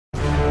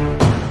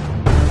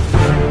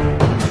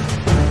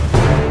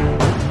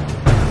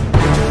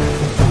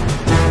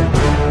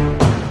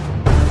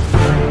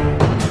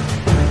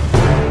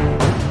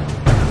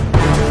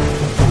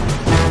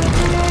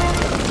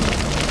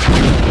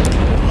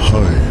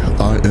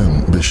I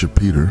am Bishop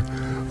Peter,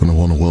 and I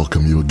want to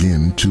welcome you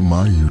again to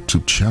my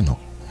YouTube channel.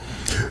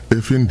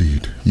 If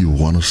indeed you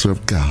want to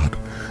serve God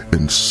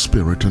in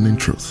spirit and in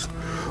truth,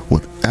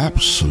 with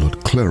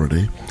absolute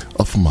clarity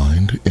of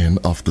mind and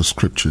of the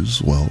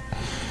scriptures, well,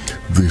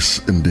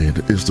 this indeed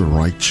is the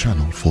right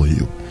channel for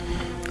you.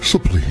 So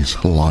please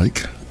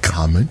like,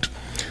 comment,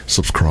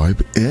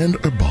 subscribe,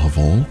 and above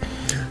all,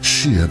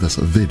 share this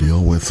video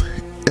with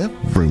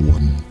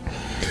everyone.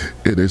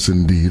 It is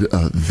indeed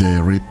a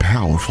very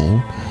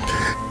powerful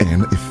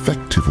and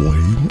effective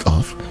way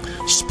of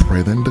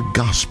spreading the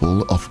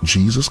gospel of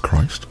Jesus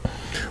Christ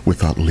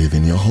without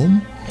leaving your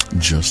home,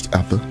 just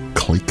at the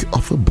click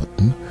of a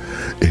button,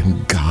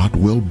 and God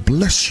will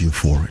bless you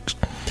for it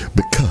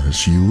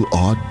because you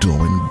are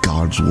doing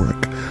God's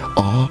work.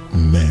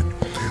 Amen.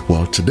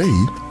 Well,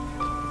 today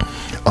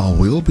I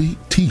will be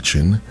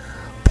teaching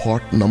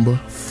part number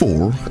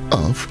 4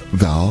 of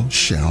Thou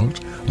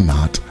Shalt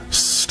Not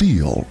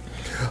Steal.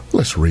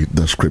 Let's read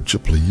the scripture,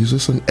 please.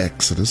 It's in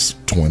Exodus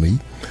 20,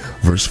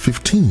 verse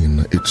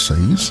 15. It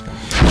says,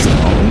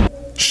 Thou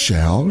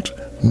shalt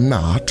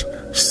not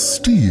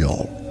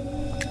steal.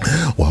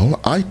 Well,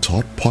 I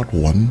taught part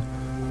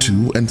 1,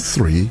 2, and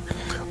 3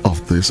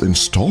 of this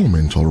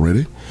installment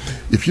already.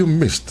 If you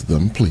missed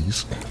them,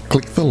 please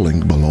click the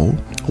link below,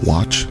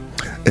 watch,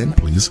 and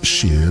please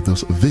share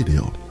this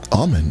video.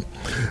 Amen.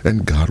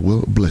 And God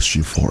will bless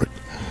you for it.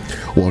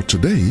 Well,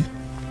 today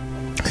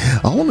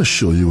I want to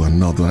show you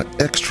another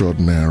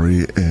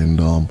extraordinary and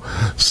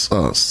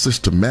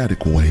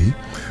systematic way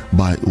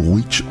by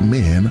which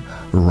man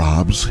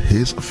robs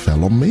his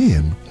fellow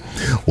man.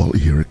 Well,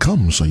 here it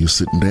comes. Are you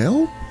sitting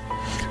down?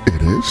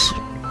 It is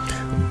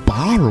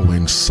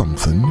borrowing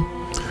something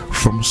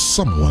from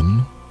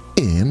someone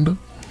and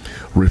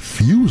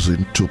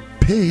refusing to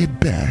pay it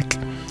back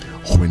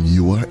when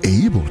you are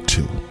able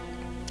to.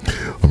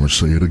 I'm going to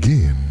say it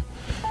again.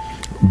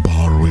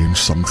 Borrowing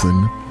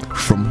something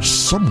from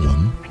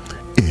someone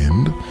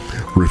and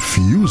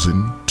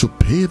refusing to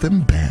pay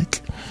them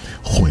back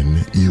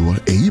when you are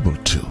able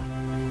to.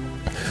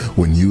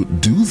 When you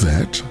do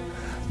that,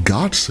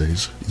 God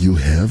says you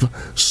have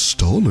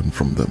stolen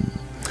from them.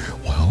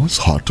 Well, it's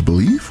hard to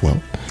believe.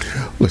 Well,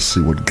 let's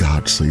see what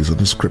God says in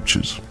the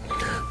scriptures.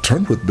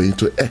 Turn with me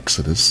to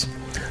Exodus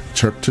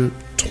chapter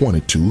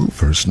 22,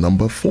 verse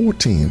number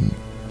 14.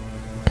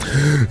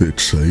 It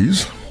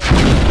says,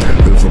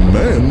 if a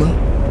man,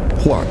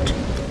 what?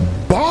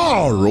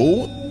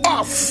 Borrow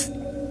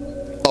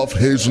of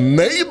his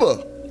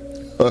neighbor,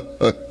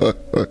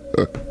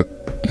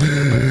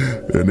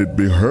 and it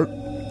be hurt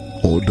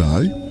or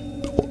die,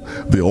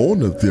 the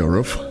owner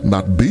thereof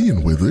not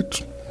being with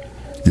it,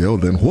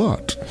 then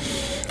what?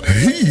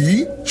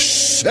 He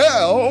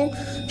shall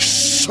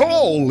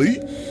surely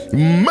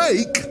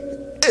make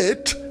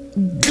it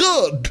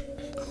good.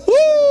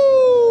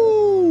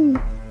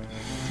 Woo!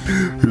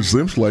 It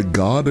seems like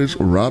God is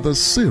rather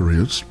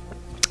serious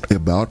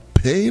about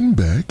paying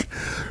back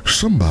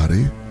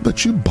somebody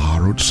that you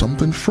borrowed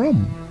something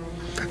from.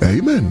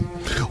 Amen.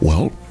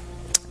 Well,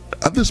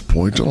 at this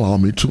point, allow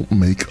me to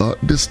make a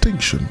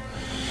distinction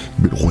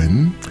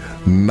between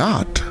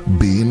not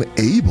being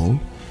able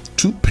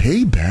to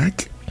pay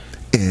back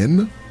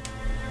and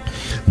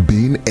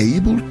being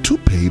able to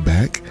pay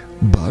back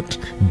but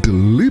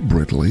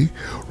deliberately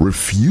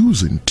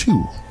refusing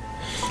to.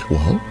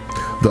 Well,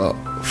 the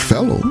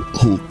fellow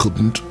who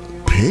couldn't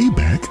pay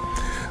back,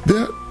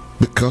 there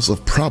because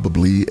of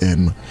probably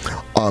an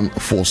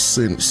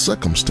unforeseen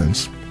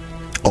circumstance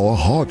or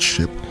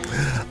hardship,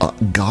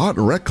 God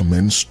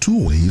recommends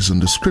 2 ways in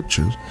the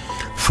scriptures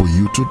for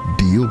you to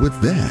deal with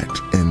that.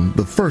 And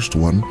the first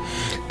one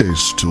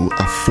is to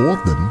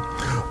afford them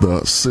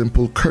the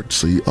simple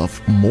courtesy of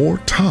more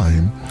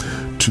time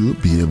to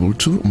be able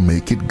to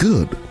make it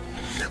good.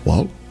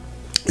 Well,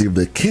 if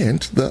they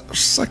can't, the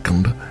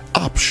second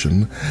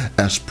option,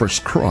 as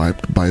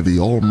prescribed by the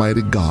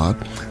Almighty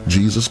God,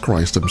 Jesus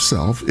Christ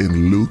himself,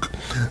 in Luke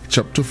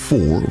chapter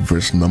 4,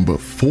 verse number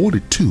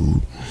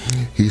 42,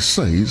 he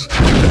says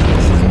that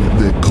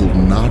when they could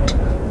not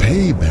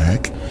pay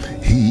back,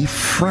 he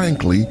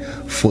frankly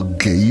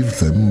forgave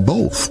them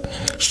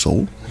both.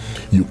 So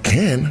you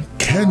can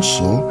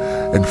cancel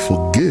and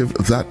forgive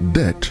that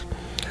debt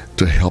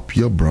to help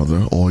your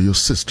brother or your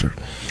sister.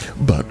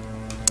 But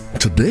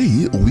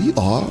today we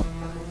are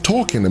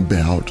talking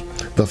about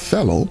the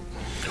fellow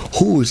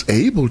who is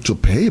able to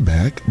pay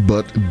back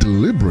but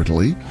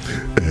deliberately,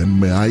 and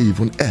may I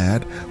even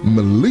add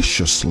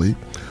maliciously,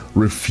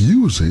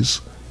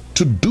 refuses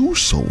to do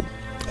so.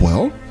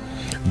 Well,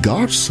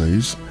 God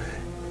says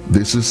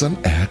this is an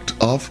act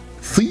of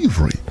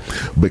thievery,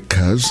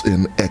 because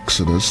in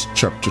Exodus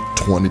chapter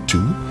 22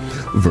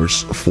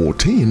 verse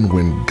 14,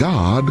 when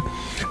God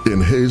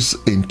in his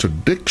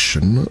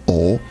interdiction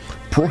or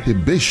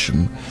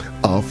prohibition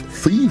of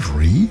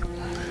thievery,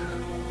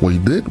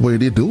 what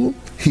did he do?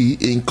 He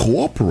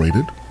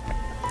incorporated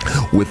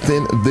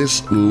within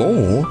this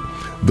law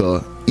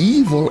the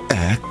evil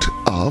act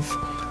of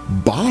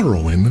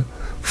borrowing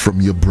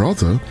from your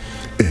brother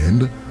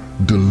and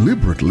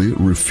deliberately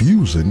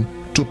refusing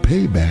to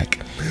pay back.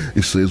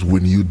 It says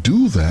when you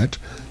do that,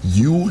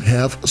 you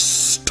have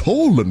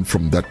stolen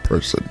from that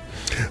person.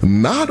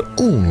 Not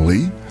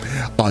only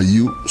are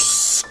you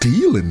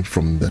stealing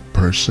from that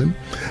person,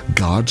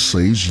 God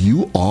says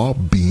you are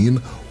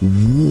being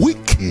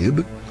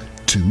wicked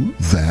to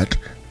that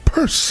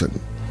person.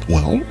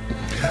 Well,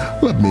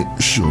 let me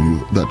show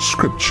you that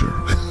scripture.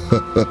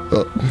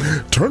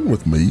 Turn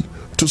with me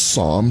to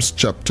Psalms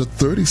chapter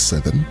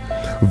 37,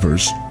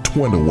 verse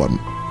 21.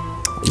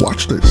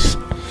 Watch this.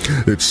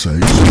 It says,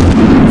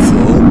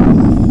 "The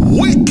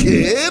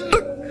wicked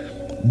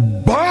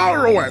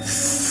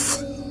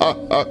borroweth,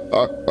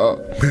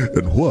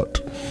 and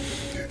what?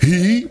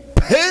 He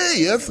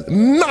payeth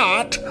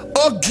not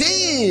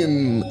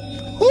again."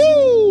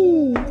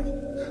 Ooh.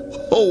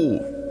 Oh,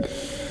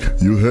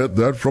 you heard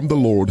that from the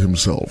Lord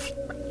himself.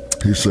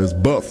 He says,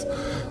 "But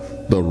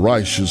the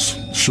righteous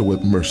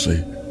showeth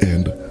mercy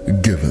and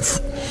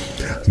giveth."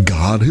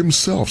 God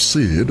himself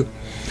said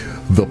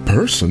the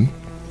person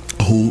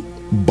who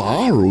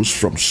borrows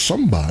from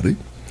somebody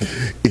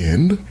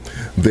and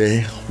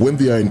when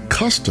they are in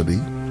custody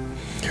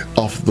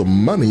of the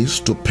monies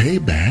to pay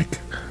back,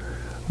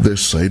 they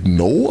say,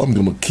 "No, I'm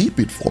going to keep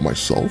it for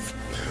myself.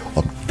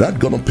 I'm not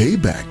going to pay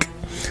back."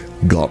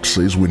 God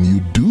says when you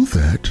do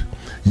that,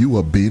 you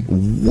are being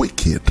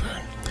wicked.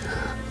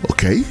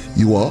 Okay?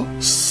 You are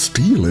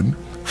stealing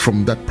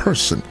from that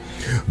person.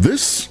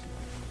 This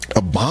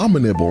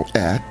abominable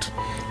act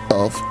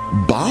of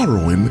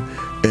borrowing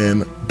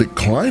and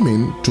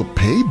declining to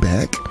pay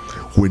back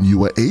when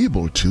you are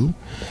able to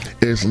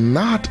is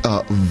not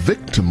a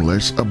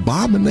victimless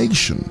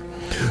abomination.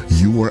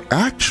 You are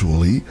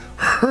actually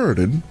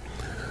hurting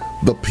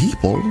the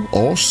people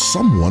or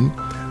someone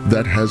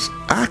that has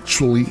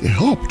actually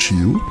helped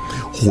you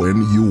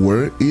when you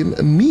were in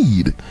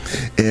need.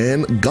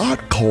 And God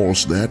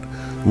calls that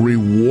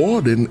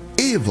rewarding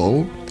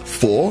evil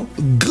for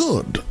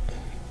good.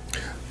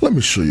 Let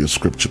me show you a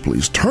scripture,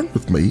 please. Turn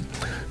with me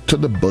to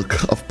the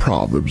book of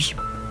Proverbs,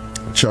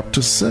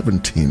 chapter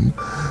 17,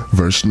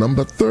 verse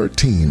number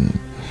 13.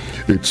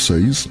 It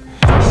says,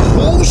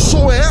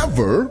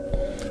 "Whosoever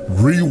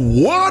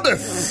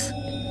rewardeth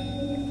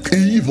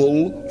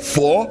evil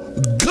for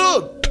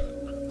good,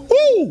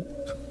 woo,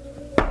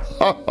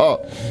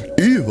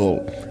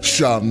 evil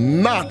shall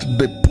not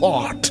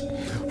depart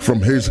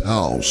from his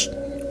house."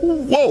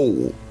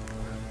 Whoa,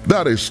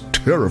 that is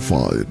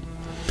terrifying.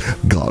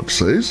 God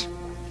says,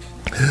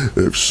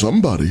 if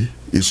somebody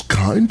is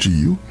kind to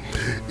you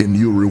and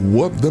you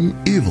reward them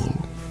evil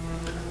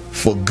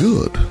for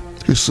good,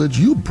 he said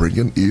you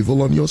bringing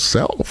evil on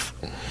yourself.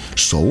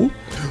 So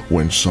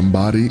when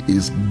somebody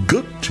is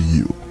good to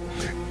you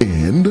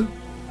and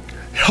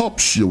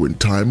helps you in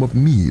time of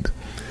need,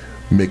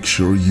 make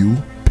sure you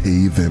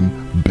pay them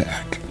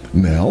back.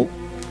 Now,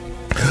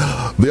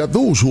 there are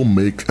those who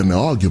make an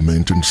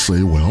argument and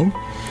say, well,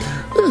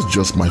 it's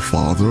just my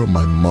father,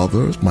 my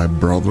mother, it's my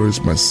brother,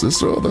 it's my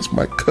sister, or that's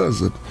my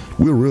cousin.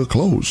 We're real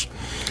close.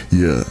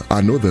 Yeah,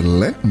 I know they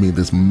lent me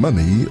this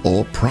money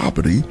or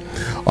property.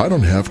 I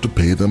don't have to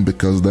pay them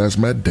because that's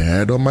my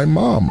dad or my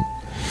mom.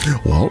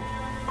 Well,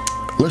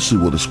 let's see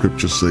what the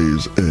scripture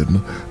says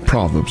in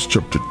Proverbs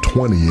chapter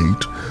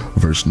 28,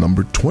 verse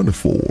number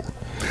 24.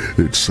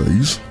 It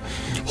says,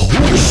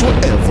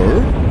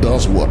 "Whosoever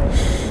does what?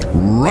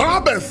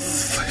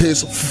 Robbeth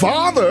his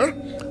father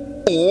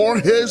or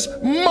his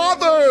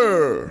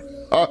mother."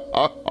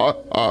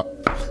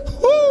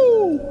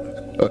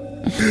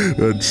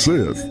 And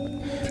saith,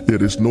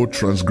 "It is no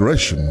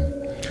transgression.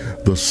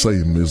 The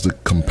same is the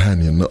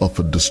companion of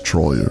a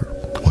destroyer."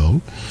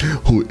 Well,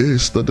 who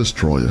is the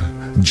destroyer?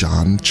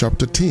 John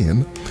chapter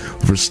 10,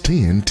 verse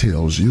 10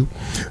 tells you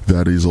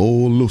that is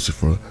old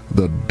Lucifer,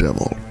 the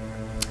devil.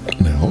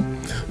 Now,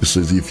 it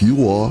says if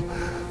you are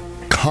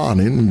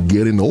conning and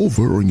getting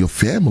over on your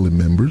family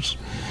members,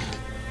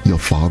 your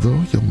father,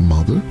 your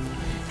mother,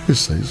 it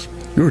says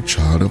you're a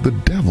child of the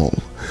devil.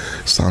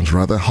 Sounds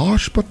rather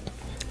harsh, but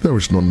there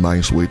is no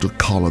nice way to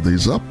color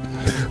these up.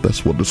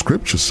 That's what the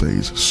scripture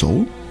says.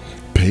 So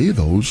pay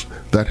those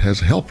that has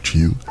helped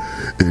you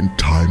in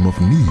time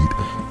of need.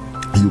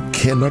 You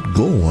cannot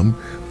go on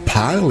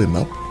piling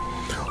up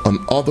on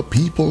other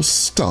people's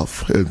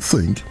stuff and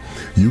think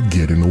you're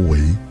getting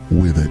away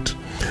with it.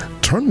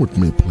 Turn with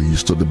me,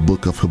 please, to the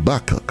book of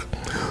Habakkuk,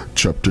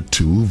 chapter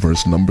 2,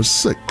 verse number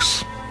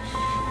 6.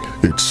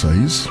 It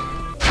says,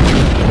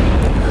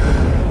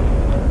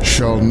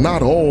 "Shall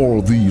not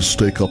all these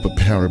take up a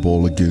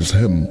parable against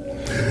him,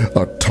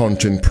 a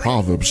taunting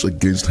proverbs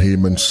against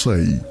him, and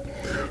say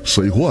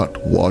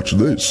what? Watch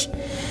this.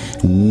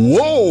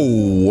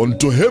 Woe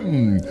unto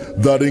him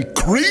that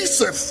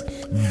increaseth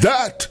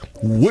that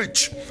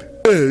which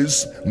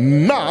is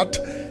not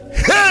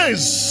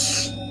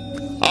his."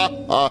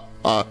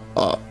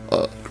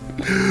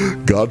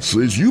 God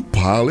says you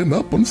piling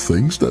up on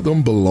things that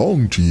don't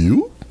belong to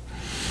you.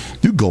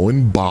 You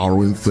going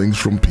borrowing things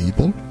from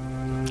people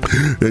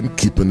and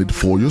keeping it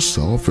for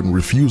yourself and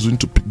refusing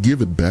to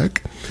give it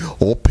back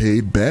or pay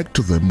it back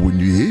to them when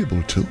you're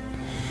able to.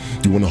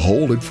 You want to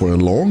hold it for a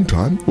long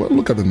time? Well,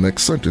 look at the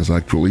next sentence.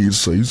 Actually, it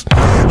says,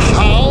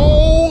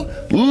 how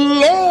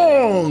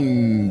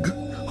long?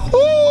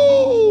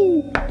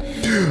 Woo!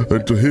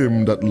 And to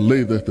him that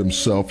ladeth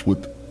himself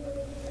with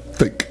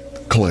thick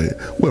clay.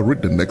 Well,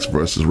 read the next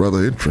verse. Is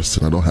rather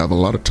interesting. I don't have a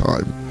lot of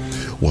time.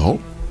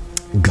 Well,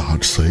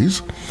 God says,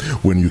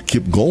 when you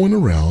keep going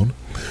around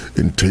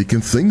and taking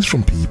things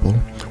from people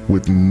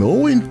with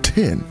no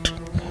intent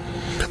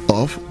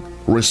of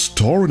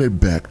restoring it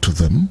back to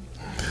them,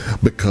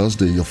 because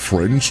they're your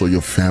friends or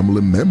your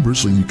family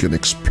members and you can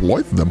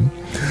exploit them,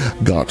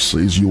 God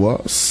says you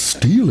are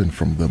stealing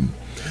from them.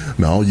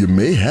 Now, you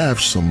may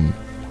have some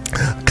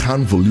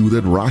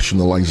convoluted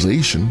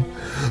rationalization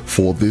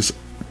for this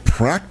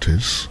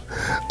practice,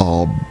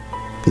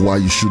 why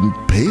you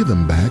shouldn't pay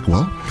them back.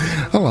 Well,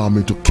 allow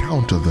me to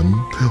counter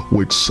them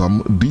with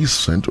some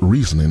decent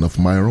reasoning of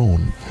my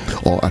own,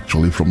 or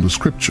actually from the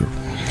scripture.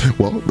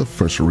 Well, the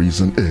first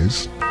reason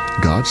is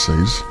God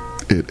says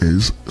it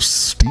is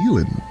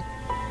stealing.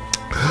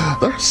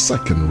 The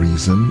second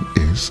reason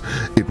is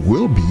it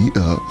will be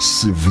a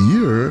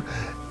severe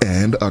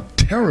and a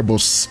terrible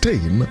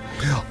stain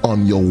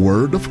on your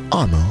word of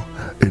honor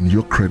and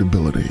your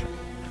credibility.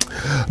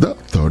 The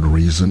third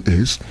reason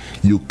is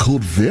you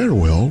could very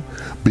well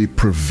be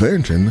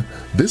preventing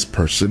this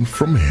person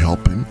from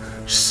helping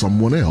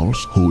someone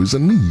else who is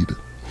in need.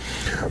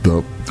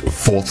 The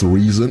fourth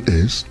reason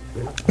is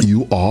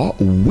you are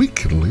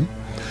wickedly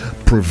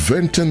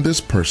preventing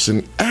this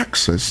person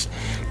access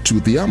to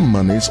their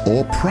monies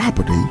or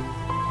property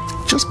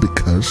just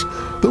because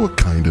they were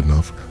kind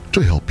enough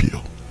to help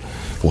you.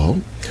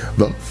 Well,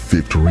 the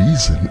fifth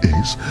reason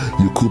is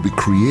you could be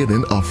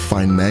creating a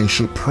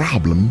financial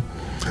problem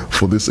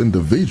for this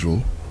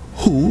individual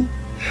who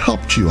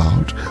helped you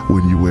out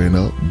when you were in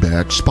a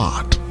bad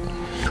spot.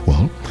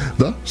 Well,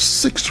 the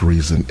sixth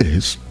reason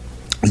is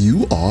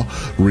you are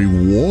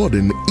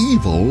rewarding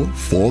evil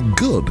for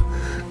good,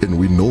 and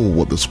we know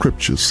what the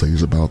scripture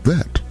says about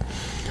that.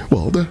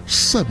 Well, the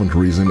seventh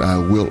reason I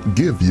will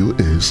give you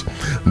is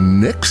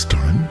next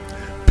time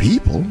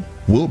people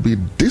will be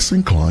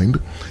disinclined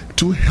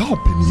to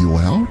helping you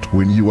out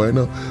when you are in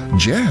a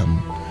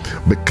jam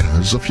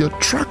because of your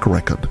track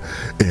record,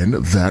 and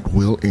that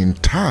will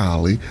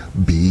entirely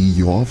be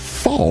your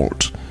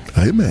fault.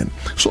 Amen.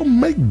 So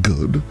make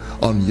good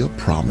on your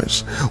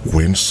promise.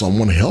 When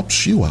someone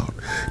helps you out,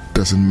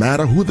 doesn't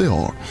matter who they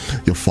are,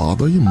 your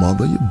father, your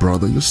mother, your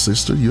brother, your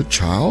sister, your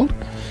child,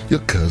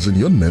 your cousin,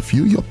 your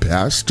nephew, your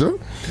pastor,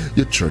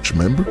 your church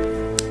member,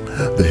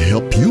 they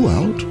help you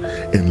out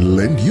and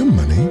lend you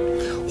money.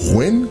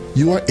 When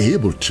you are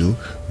able to,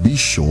 be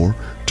sure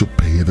to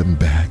pay them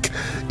back.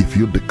 If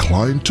you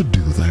decline to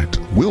do that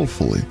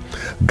willfully,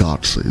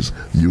 God says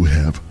you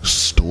have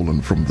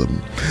stolen from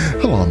them.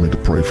 Allow me to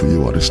pray for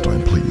you at this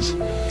time, please.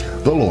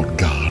 The Lord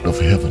God of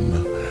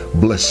heaven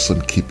bless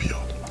and keep you.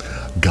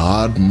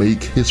 God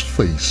make his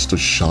face to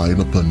shine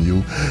upon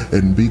you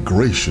and be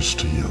gracious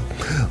to you.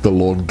 The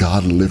Lord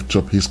God lift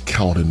up his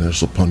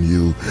countenance upon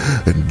you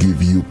and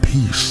give you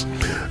peace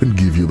and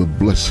give you the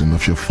blessing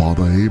of your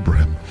father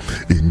Abraham.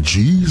 In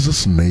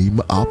Jesus'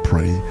 name I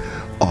pray.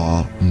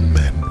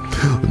 Amen.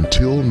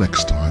 Until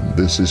next time,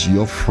 this is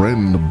your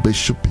friend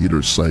Bishop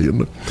Peter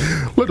saying,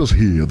 let us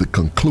hear the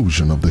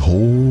conclusion of the whole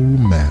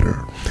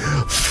matter.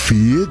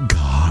 Fear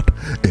God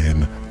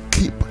and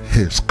keep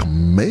his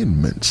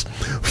commandments,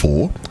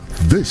 for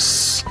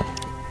this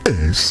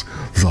is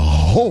the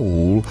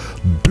whole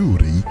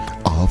duty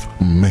of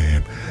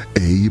man.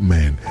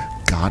 Amen.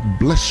 God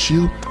bless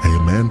you.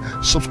 Amen.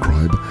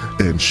 Subscribe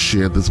and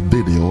share this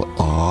video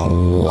a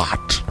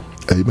lot.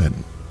 Amen.